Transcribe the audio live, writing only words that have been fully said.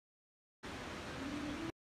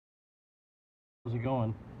How's it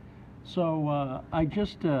going? So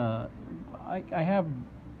I have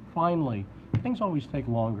finally. Things always take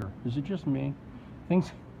longer. Is it just me?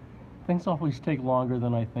 Things things always take longer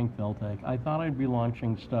than I think they'll take. I thought I'd be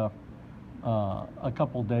launching stuff a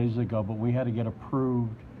couple days ago, but we had to get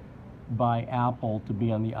approved by Apple to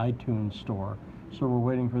be on the iTunes store. So we're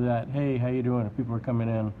waiting for that. Hey, how you doing? If people are coming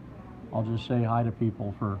in, I'll just say hi to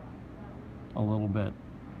people for a little bit.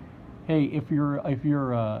 Hey, if you've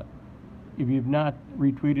not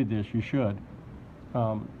retweeted this, you should.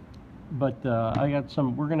 Um, but I got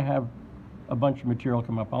some. We're gonna have a bunch of material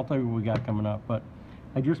come up. I'll tell you what we got coming up. But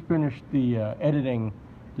I just finished the editing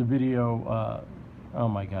the video. Oh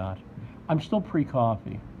my God, I'm still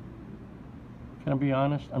pre-coffee. Can I be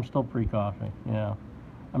honest? I'm still pre-coffee. Yeah,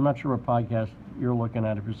 I'm not sure what podcast you're looking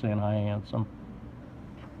at if you're saying hi, handsome.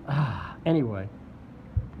 Anyway,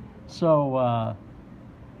 so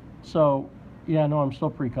yeah, no, I'm still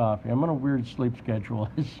pre-coffee. I'm on a weird sleep schedule,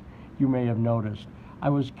 as you may have noticed. I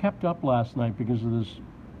was kept up last night because of this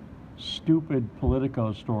stupid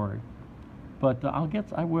Politico story, but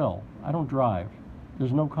I will. I don't drive.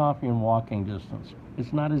 There's no coffee in walking distance.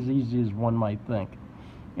 It's not as easy as one might think.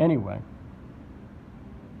 Anyway,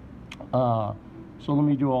 so let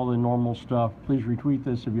me do all the normal stuff. Please retweet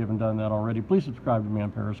this if you haven't done that already. Please subscribe to me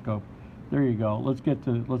on Periscope. There you go. Let's get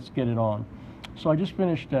it on. So I just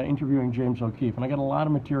finished interviewing James O'Keefe, and I got a lot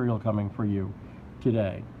of material coming for you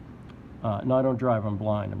today. No, I don't drive. I'm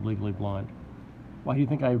blind. I'm legally blind. Why do you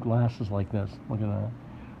think I have glasses like this? Look at that.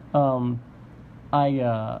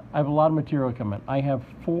 I have a lot of material coming. I have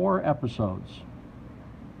four episodes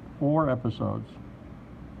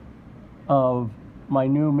of my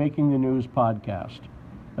new Making the News podcast.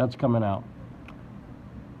 That's coming out.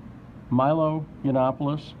 Milo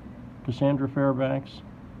Yiannopoulos, Cassandra Fairbanks,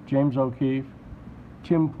 James O'Keefe,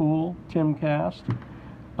 Tim Pool, Tim Cast.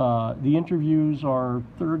 The interviews are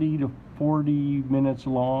 30 to 40 minutes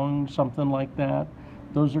long, something like that.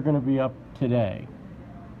 Those are going to be up today.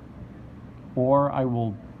 Or I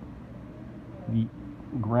will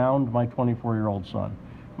ground my 24-year-old son.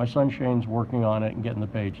 My son Shane's working on it and getting the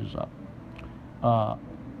pages up.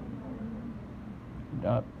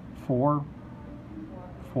 Four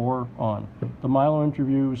on. The Milo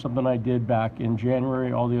interview is something I did back in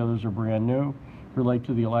January. All the others are brand new. Relate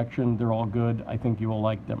to the election. They're all good. I think you will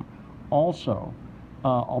like them. Also,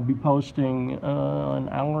 I'll be posting an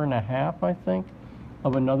hour and a half, I think,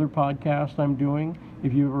 of another podcast I'm doing.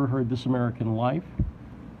 If you've ever heard This American Life,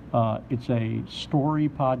 it's a story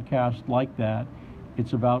podcast like that.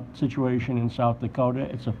 It's about situation in South Dakota.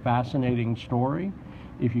 It's a fascinating story.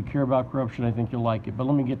 If you care about corruption, I think you'll like it. But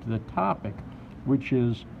let me get to the topic, which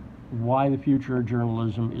is why the future of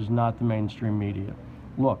journalism is not the mainstream media.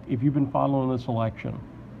 Look, if you've been following this election,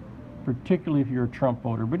 particularly if you're a Trump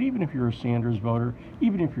voter, but even if you're a Sanders voter,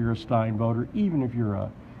 even if you're a Stein voter, even if you're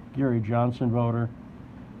a Gary Johnson voter,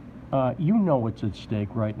 you know what's at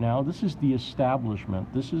stake right now. This is the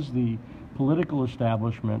establishment. This is the political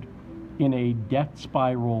establishment in a death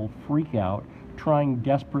spiral freakout, trying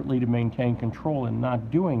desperately to maintain control and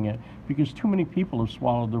not doing it because too many people have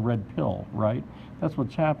swallowed the red pill, right? That's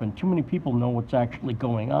what's happened. Too many people know what's actually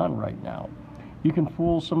going on right now. You can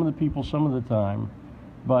fool some of the people some of the time,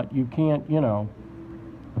 but you can't,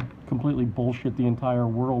 completely bullshit the entire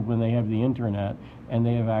world when they have the internet and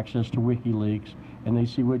they have access to WikiLeaks and they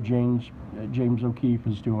see what James O'Keefe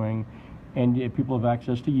is doing, and people have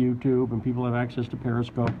access to YouTube and people have access to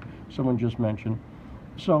Periscope, someone just mentioned.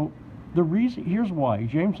 So the reason, here's why.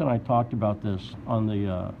 James and I talked about this on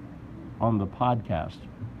the podcast.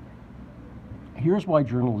 Here's why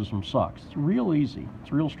journalism sucks. It's real easy.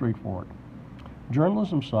 It's real straightforward.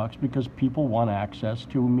 Journalism sucks because people want access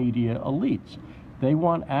to media elites. They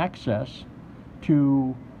want access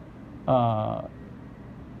to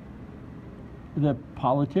the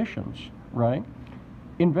politicians, right?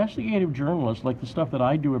 Investigative journalists, like the stuff that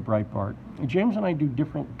I do at Breitbart, James and I do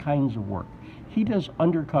different kinds of work. He does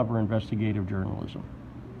undercover investigative journalism.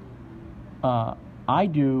 I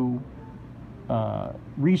do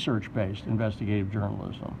research-based investigative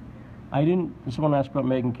journalism. Someone asked about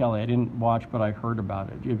Megyn Kelly. I didn't watch, but I heard about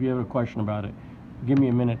it. If you have a question about it, give me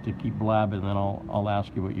a minute to keep blabbing, then I'll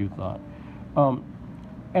ask you what you thought.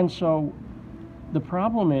 And so the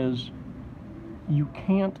problem is you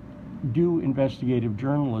can't do investigative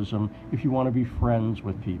journalism if you want to be friends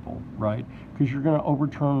with people, right? Because you're going to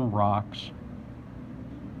overturn rocks.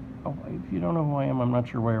 Oh, if you don't know who I am, I'm not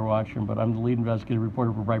sure why you're watching, but I'm the lead investigative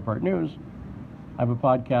reporter for Breitbart News. I have a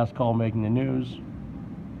podcast called Making the News.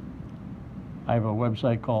 I have a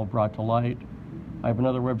website called Brought to Light. I have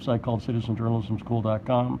another website called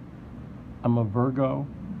citizenjournalismschool.com. I'm a Virgo.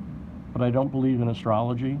 but I don't believe in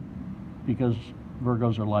astrology because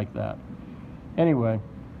Virgos are like that. Anyway,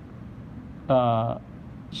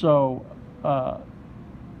 so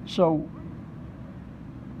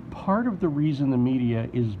part of the reason the media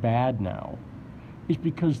is bad now is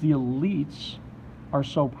because the elites are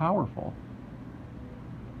so powerful.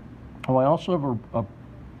 Oh, I also have a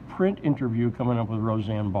print interview coming up with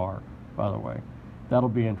Roseanne Barr, by the way. That'll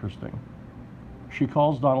be interesting. She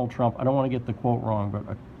calls Donald Trump, I don't want to get the quote wrong,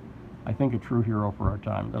 but I think a true hero for our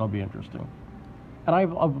time. That'll be interesting.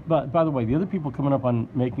 And by the way, the other people coming up on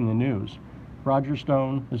Making the News, Roger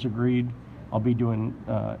Stone has agreed. I'll be doing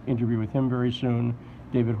an interview with him very soon.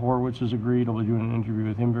 David Horowitz has agreed. I'll be doing an interview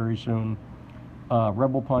with him very soon.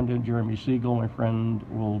 Rebel pundit Jeremy Siegel, my friend,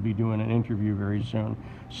 will be doing an interview very soon.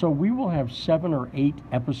 So we will have 7 or 8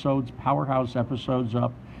 episodes, powerhouse episodes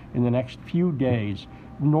up in the next few days.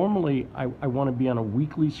 Normally, I want to be on a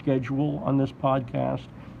weekly schedule on this podcast,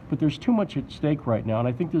 but there's too much at stake right now, and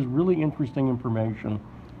I think there's really interesting information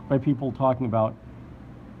by people talking about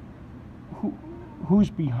who's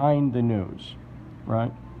behind the news,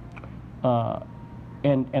 right?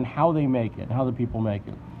 And how they make it, how the people make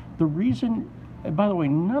it. The reason, and by the way,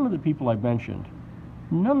 none of the people I've mentioned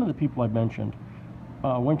went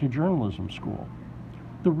to journalism school.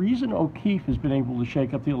 The reason O'Keefe has been able to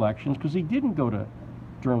shake up the elections because he didn't go to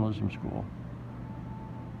journalism school.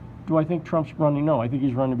 Do I think Trump's running? No, I think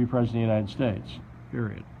he's running to be president of the United States,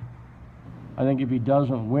 period. I think if he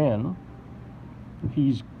doesn't win,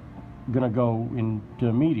 he's going to go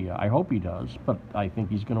into media. I hope he does, but I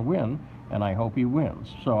think he's going to win, and I hope he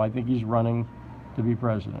wins. So I think he's running to be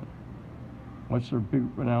president. What's their big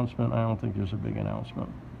announcement? I don't think there's a big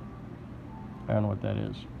announcement. I don't know what that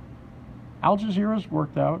is. Al Jazeera's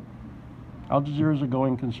worked out. Al Jazeera's a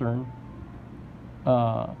going concern.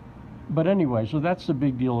 But anyway, so that's the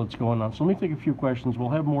big deal that's going on. So let me take a few questions. We'll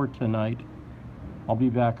have more tonight. I'll be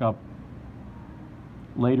back up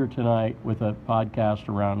later tonight with a podcast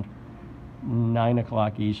around 9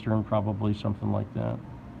 o'clock Eastern, probably something like that.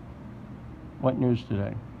 What news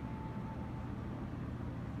today?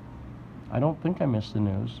 I don't think I missed the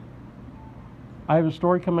news. I have a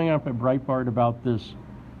story coming up at Breitbart about this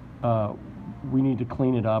we need to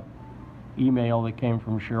clean it up email that came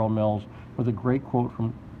from Cheryl Mills with a great quote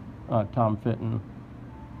from Tom Fitton.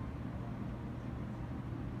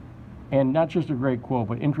 And not just a great quote,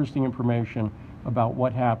 but interesting information about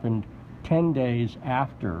what happened 10 days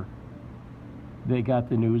after they got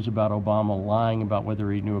the news about Obama lying about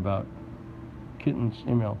whether he knew about Clinton's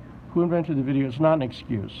email. Who invented the video? It's not an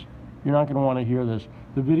excuse. You're not going to want to hear this.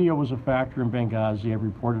 The video was a factor in Benghazi. I've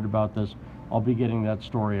reported about this. I'll be getting that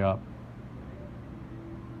story up.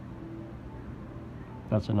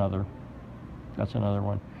 That's another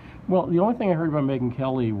one. Well, the only thing I heard about Megyn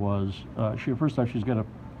Kelly was, first off, she's got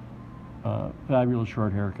a fabulous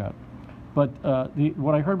short haircut. But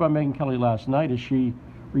what I heard about Megyn Kelly last night is she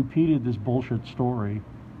repeated this bullshit story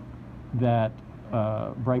that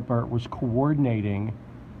Breitbart was coordinating,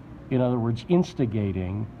 in other words,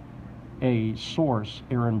 instigating a source,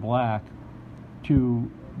 Aaron Black,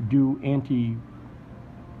 to do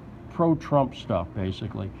pro-Trump stuff,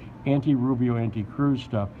 basically. Anti-Rubio, anti-Cruz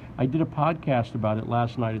stuff. I did a podcast about it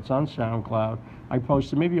last night. It's on SoundCloud. I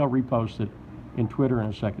posted, maybe I'll repost it in Twitter in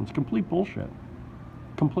a second. It's complete bullshit.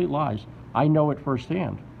 Complete lies. I know it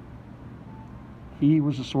firsthand. He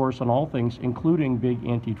was a source on all things, including big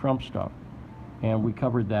anti-Trump stuff. And we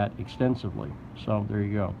covered that extensively. So there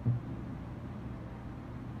you go.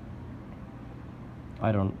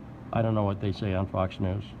 I don't know what they say on Fox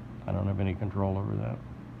News. I don't have any control over that.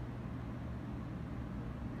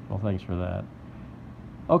 Well, thanks for that.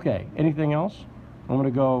 Okay, anything else? I'm going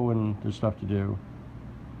to go and there's stuff to do.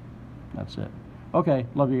 That's it. Okay,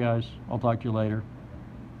 love you guys. I'll talk to you later.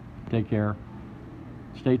 Take care.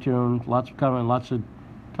 Stay tuned. Lots of coming, lots of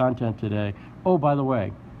content today. Oh, by the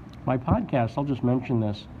way, my podcast, I'll just mention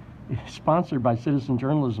this, is sponsored by Citizen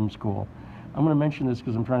Journalism School. I'm going to mention this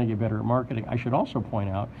because I'm trying to get better at marketing. I should also point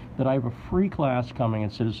out that I have a free class coming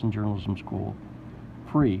at Citizen Journalism School.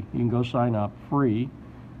 Free. You can go sign up. Free.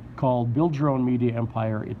 Called Build Your Own Media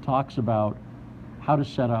Empire. It talks about how to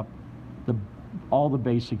set up all the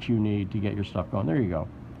basics you need to get your stuff going. There you go.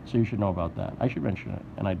 So you should know about that. I should mention it,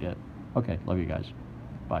 and I did. Okay, love you guys.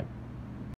 Bye.